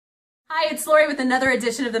Hi, it's Lori with another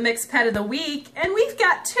edition of the Mixed Pet of the Week, and we've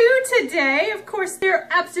got two today. Of course, they're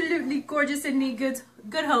absolutely gorgeous and need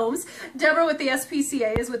good homes. Deborah with the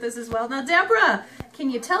SPCA is with us as well. Now, Deborah, can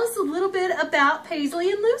you tell us a little bit about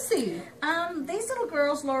Paisly and Lucy? These little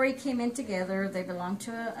girls, Lori, came in together. They belong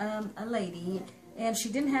to a lady, and she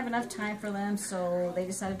didn't have enough time for them, so they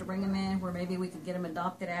decided to bring them in where maybe we could get them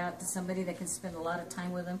adopted out to somebody that can spend a lot of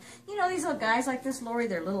time with them. You know, these little guys like this, Lori,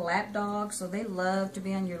 they're little lap dogs, so they love to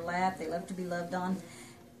be on your lap. They love to be loved on.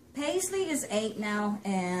 Paisly is 8 now,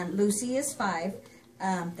 and Lucy is 5.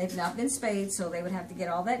 They've not been spayed, so they would have to get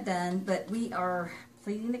all that done, but we are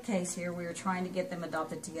pleading the case here. We are trying to get them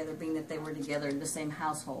adopted together, being that they were together in the same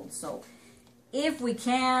household. So if we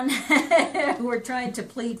can, we're trying to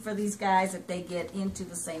plead for these guys that they get into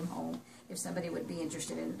the same home, if somebody would be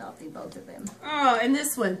interested in adopting both of them. Oh, and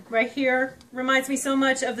this one right here reminds me so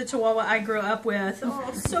much of the Chihuahua I grew up with.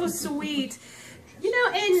 Oh, so sweet. You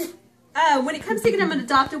know, and when it comes to getting them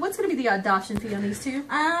adopted, what's going to be the adoption fee on these two?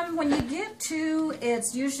 When you get two,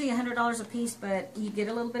 it's usually $100 a piece, but you get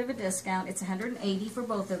a little bit of a discount. It's $180 for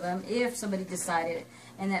both of them if somebody decided,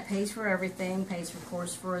 and that pays for everything. Pays, of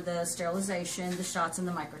course, for the sterilization, the shots, and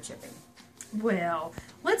the microchipping. Well,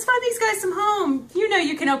 let's find these guys some home. You know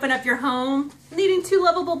you can open up your home needing 2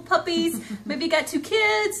 lovable puppies. Maybe you got 2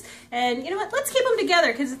 kids. And you know what? Let's keep them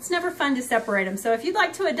together because it's never fun to separate them. So if you'd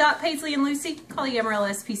like to adopt Paisly and Lucy, call the Amarillo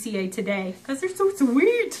SPCA today because they're so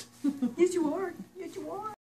sweet. Yes, you are. Yes, you are.